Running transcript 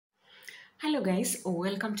Hello guys,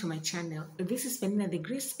 welcome to my channel. This is Penina the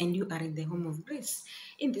Grace and you are in the home of grace.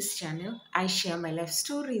 In this channel, I share my life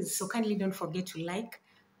stories, so kindly don't forget to like,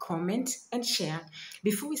 comment and share.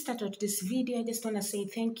 Before we start out this video, I just want to say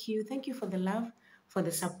thank you. Thank you for the love, for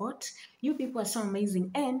the support. You people are so amazing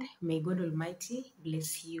and may God Almighty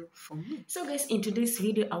bless you for me. So guys, in today's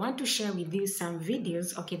video, I want to share with you some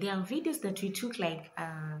videos. Okay, there are videos that we took like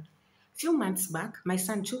few months back. My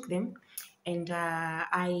son took them and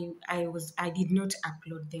I did not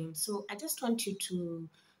upload them, so I just want you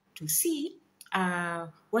to see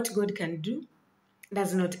what God can do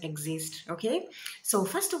does not exist. Okay, so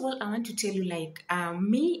first of all, I want to tell you, like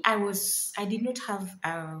me, I did not have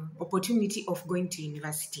opportunity of going to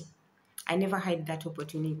university. I never had that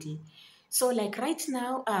opportunity. So like right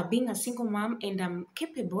now, being a single mom and I'm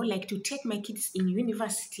capable like to take my kids in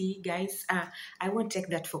university, guys, I won't take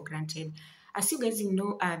that for granted. As you guys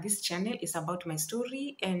know, this channel is about my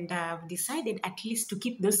story and I've decided at least to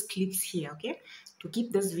keep those clips here, okay? To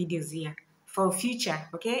keep those videos here for future,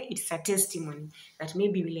 okay? It's a testimony that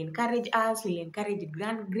maybe will encourage us, will encourage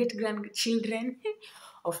great-grandchildren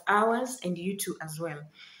of ours and you too as well.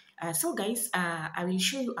 So guys, I will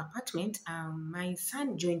show you apartment. My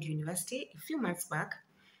son joined university a few months back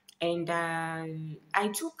and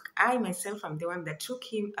I myself am the one that took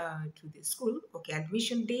him to the school. Okay,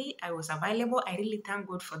 admission day, I was available. I really thank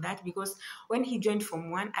God for that because when he joined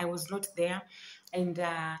Form 1, I was not there. And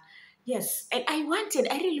yes, and I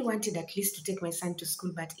really wanted at least to take my son to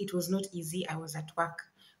school, but it was not easy. I was at work,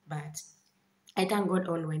 but I thank God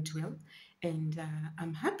all went well. And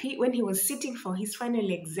I'm happy when he was sitting for his final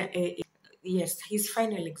exam. Yes, his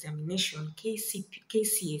final examination,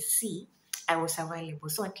 KCSC, I was available.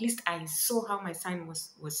 So at least I saw how my son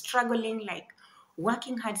was struggling, like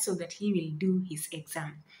working hard so that he will do his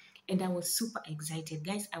exam. And I was super excited.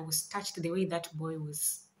 Guys, I was touched the way that boy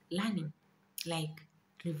was learning, like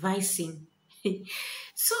revising.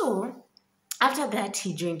 So after that,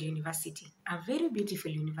 he joined university, a very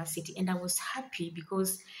beautiful university, and I was happy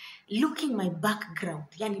because looking my background,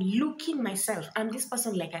 yani looking myself, I'm this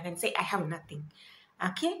person, like I can say I have nothing,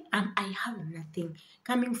 okay? I have nothing.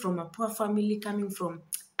 Coming from a poor family, coming from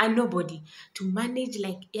a nobody, to manage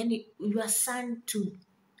like your son to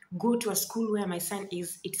go to a school where my son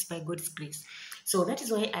is, it's by God's grace. So that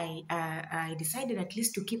is why I decided at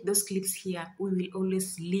least to keep those clips here. We will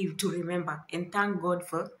always live to remember and thank God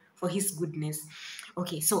for his goodness.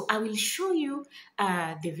 Okay, so I will show you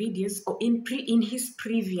the videos in his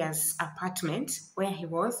previous apartment where he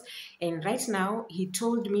was, and right now he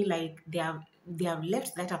told me like they have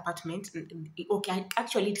left that apartment. Okay,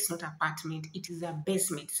 actually it's not apartment, it is a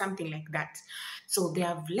basement, something like that. So they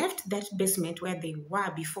have left that basement where they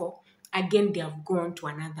were before. Again, they have gone to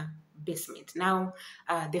another basement. Now,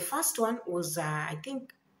 the first one was, I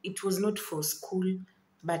think it was not for school,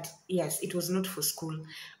 but yes, it was not for school.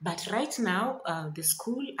 But right now, the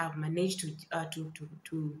school have managed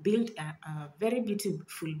to build a very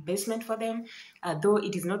beautiful basement for them, though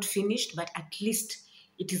it is not finished, but at least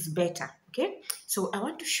it is better. Okay, so I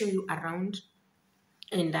want to show you around,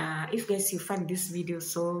 and if guys you find this video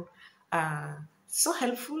so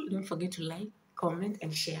helpful, don't forget to like, comment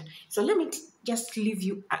and share. So let me just leave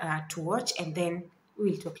you to watch and then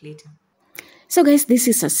we'll talk later. So guys, this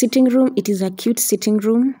is a sitting room. It is a cute sitting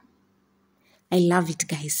room. I love it,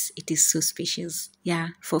 guys. It is so spacious. Yeah,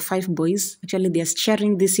 for 5 boys. Actually, they are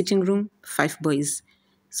sharing this sitting room, 5 boys.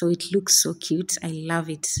 So it looks so cute. I love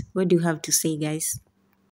it. What do you have to say, guys?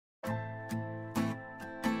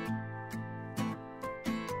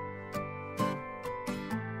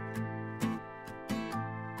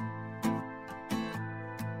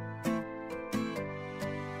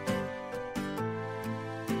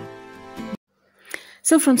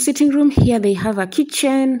 So from sitting room here, they have a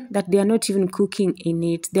kitchen that they are not even cooking in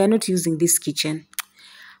it. They are not using this kitchen.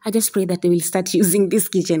 I just pray that they will start using this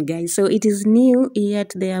kitchen, guys. So it is new,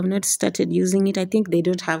 yet they have not started using it. I think they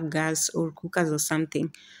don't have gas or cookers or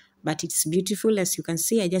something. But it's beautiful, as you can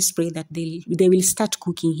see. I just pray that they will start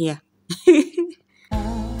cooking here.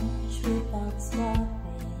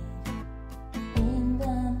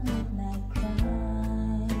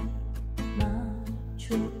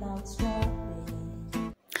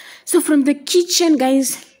 So from the kitchen,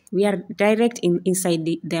 guys, we are direct inside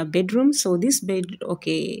their bedroom. So this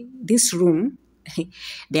room,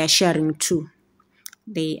 they are sharing 2.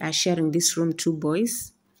 They are sharing this room, 2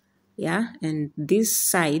 boys. Yeah, and this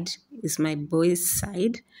side is my boy's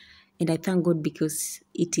side. And I thank God because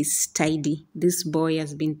it is tidy. This boy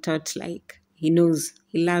has been taught, like, he knows,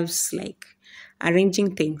 he loves like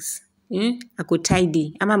arranging things. Ako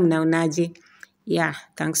tidy. Ama mnaonaje? Yeah,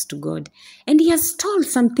 thanks to God. And he has stole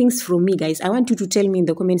some things from me, guys. I want you to tell me in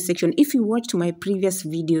the comment section. If you watched my previous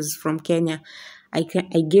videos from Kenya, I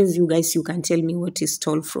guess you guys, you can tell me what he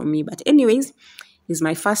stole from me. But anyways, he's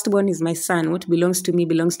my firstborn, he's my son. What belongs to me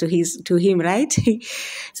belongs to him, right?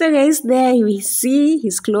 So guys, there we see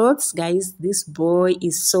his clothes. Guys, this boy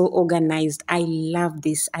is so organized. I love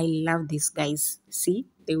this. I love this, guys. See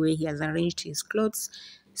the way he has arranged his clothes.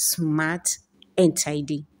 Smart and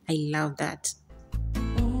tidy. I love that.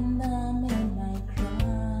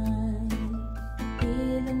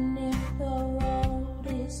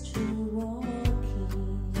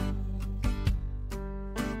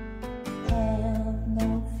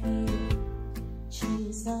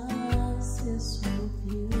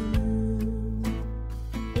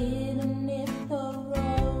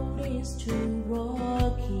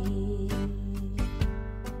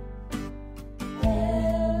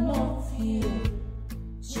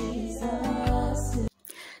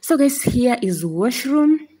 So guys, here is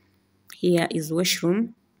washroom. Here is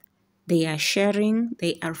washroom. They are sharing.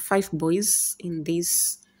 They are 5 boys in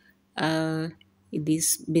this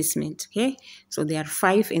basement. Okay, so they are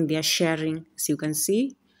 5 and they are sharing. As you can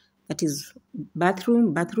see, that is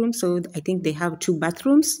bathroom. So I think they have 2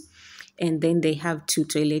 bathrooms, and then they have 2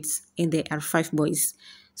 toilets, and they are 5 boys.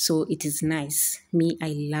 So it is nice. Me,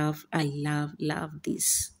 I love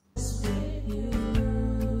this.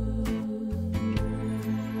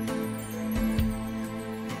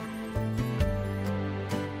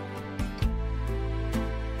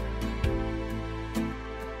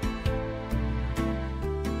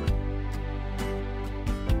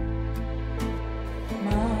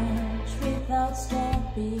 Without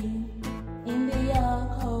stopping in the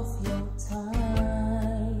arc of your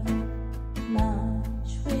time,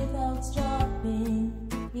 march without stopping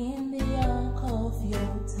in the arc of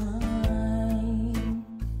your time.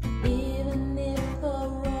 Even if the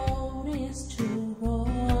road is too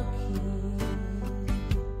rocky,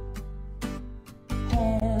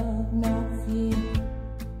 have no fear,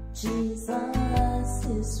 Jesus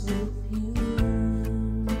is with you.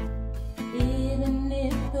 Even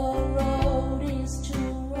if the road is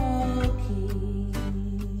too rocky,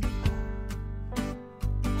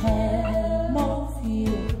 have no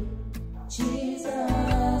fear,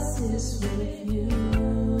 Jesus is with you.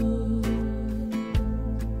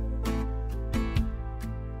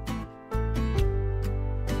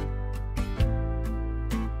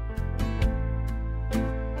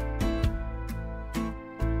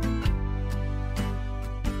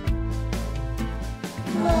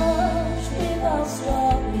 March without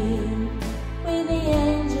stopping with the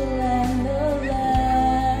angel and the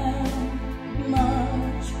lamb.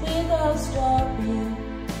 March without stopping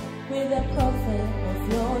with the prophet of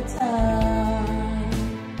your time.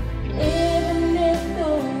 Even if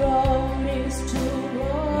the road is too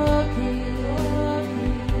rocky,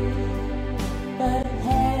 but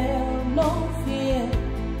have no fear,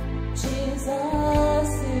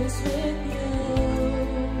 Jesus is with you.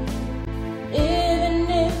 Even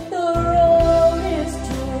if the road is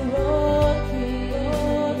too rocky,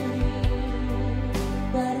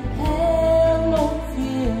 but have no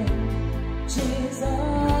fear,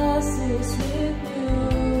 Jesus is with you.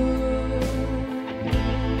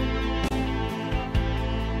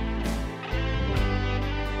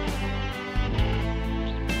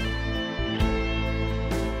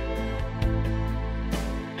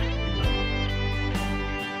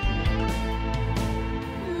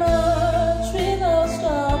 March without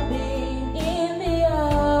stopping in the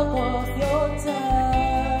arc of your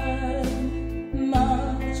time.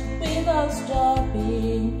 March without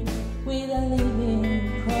stopping with a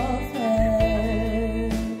living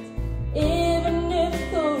prophet. Even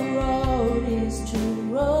if the road is too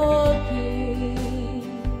rocky,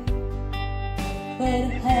 but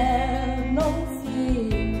have no fear,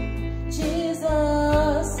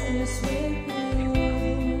 Jesus is with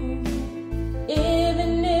you.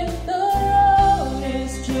 Even if the road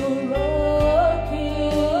is too rocky,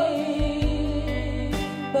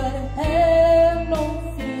 but have no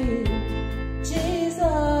fear,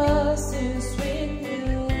 Jesus is with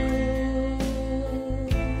you.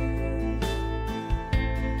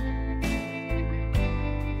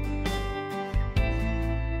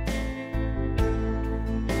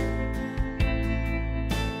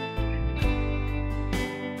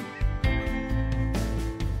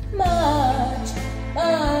 March,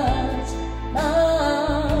 march,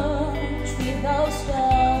 march without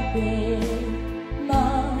stopping.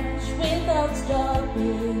 March without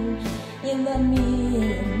stopping in the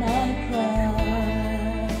midnight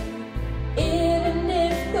cry. Even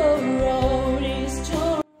if the road is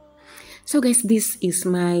too So guys, this is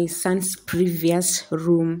my son's previous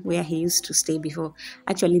room where he used to stay before.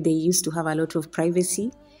 Actually, they used to have a lot of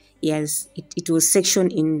privacy. Yes, it was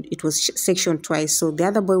sectioned twice. So the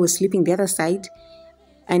other boy was sleeping the other side,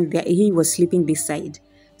 and he was sleeping this side.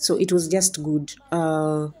 So it was just good.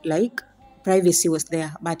 Like privacy was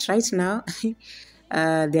there, but right now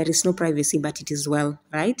there is no privacy, but it is well,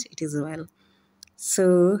 right? It is well.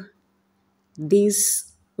 So this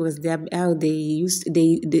was how they used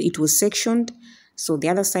it was sectioned. So the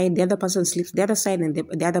other person sleeps the other side, and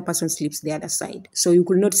the other person sleeps the other side. So you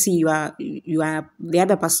could not see you are the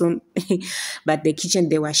other person, but the kitchen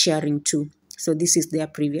they were sharing too. So this is their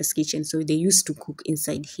previous kitchen. So they used to cook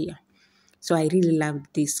inside here. So I really loved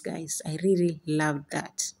this, guys. I really loved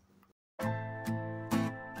that.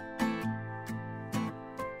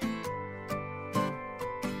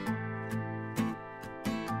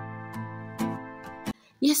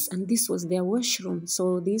 Yes, and this was their washroom.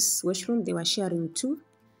 So this washroom they were sharing too.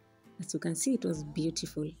 As you can see, it was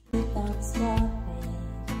beautiful. Without stopping,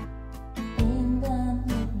 in the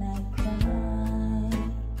midnight cry,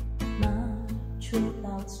 march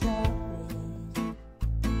without stopping,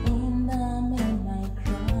 in the midnight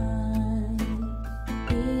cry,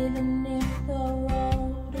 even if the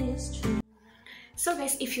road is true. So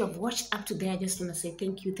guys, if you have watched up to there, I just want to say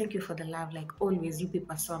thank you. Thank you for the love. Like always, you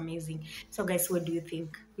people are so amazing. So guys, what do you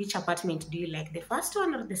think? Which apartment do you like? The first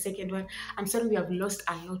one or the second one? I'm sorry, we have lost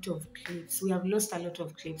a lot of clips. We have lost a lot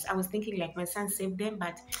of clips. I was thinking like my son saved them,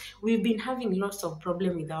 but we've been having lots of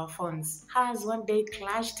problem with our phones. Hers one day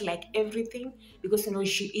clashed like everything because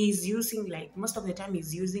she is using, like most of the time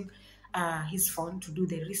he's using his phone to do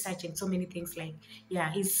the research and so many things. Like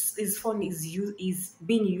yeah, his phone is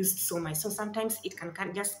being used so much, so sometimes it can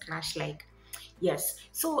just crash. Like yes,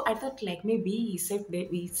 so I thought like maybe he saved them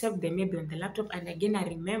maybe on the laptop, and again I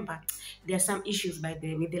remember there are some issues with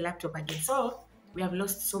the laptop again. So we have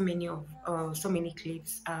lost so many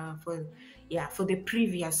clips for the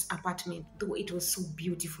previous apartment, though it was so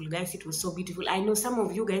beautiful, guys. It was so beautiful. I know some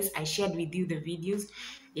of you guys, I shared with you the videos.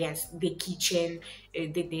 Yes, the kitchen,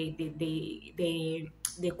 the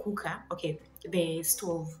cooker, okay, the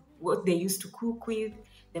stove, what they used to cook with,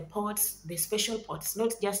 the pots, the special pots,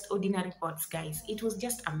 not just ordinary pots, guys. It was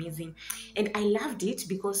just amazing, and I loved it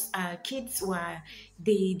because kids were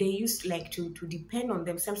they used like to depend on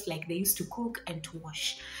themselves, like they used to cook and to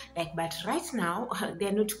wash, like. But right now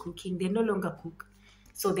they're not cooking, they no longer cook,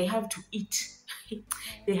 so they have to eat.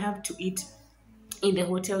 They have to eat in the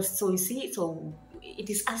hotels. So you see, so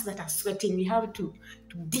it is us that are sweating. We have to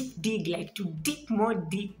dig, like to dip more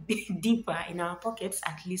deep, deeper in our pockets,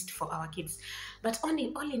 at least for our kids. But all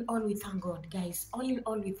in all, we thank God, guys. All in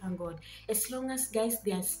all, we thank God. As long as guys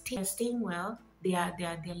they are staying well, they're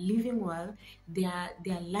living well, they are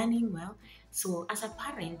learning well. So as a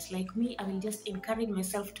parent like me, I will just encourage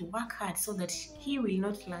myself to work hard so that he will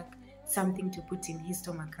not lack something to put in his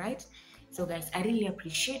stomach, right? So guys, I really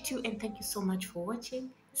appreciate you and thank you so much for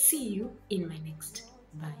watching. See you in my next.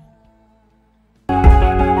 Bye.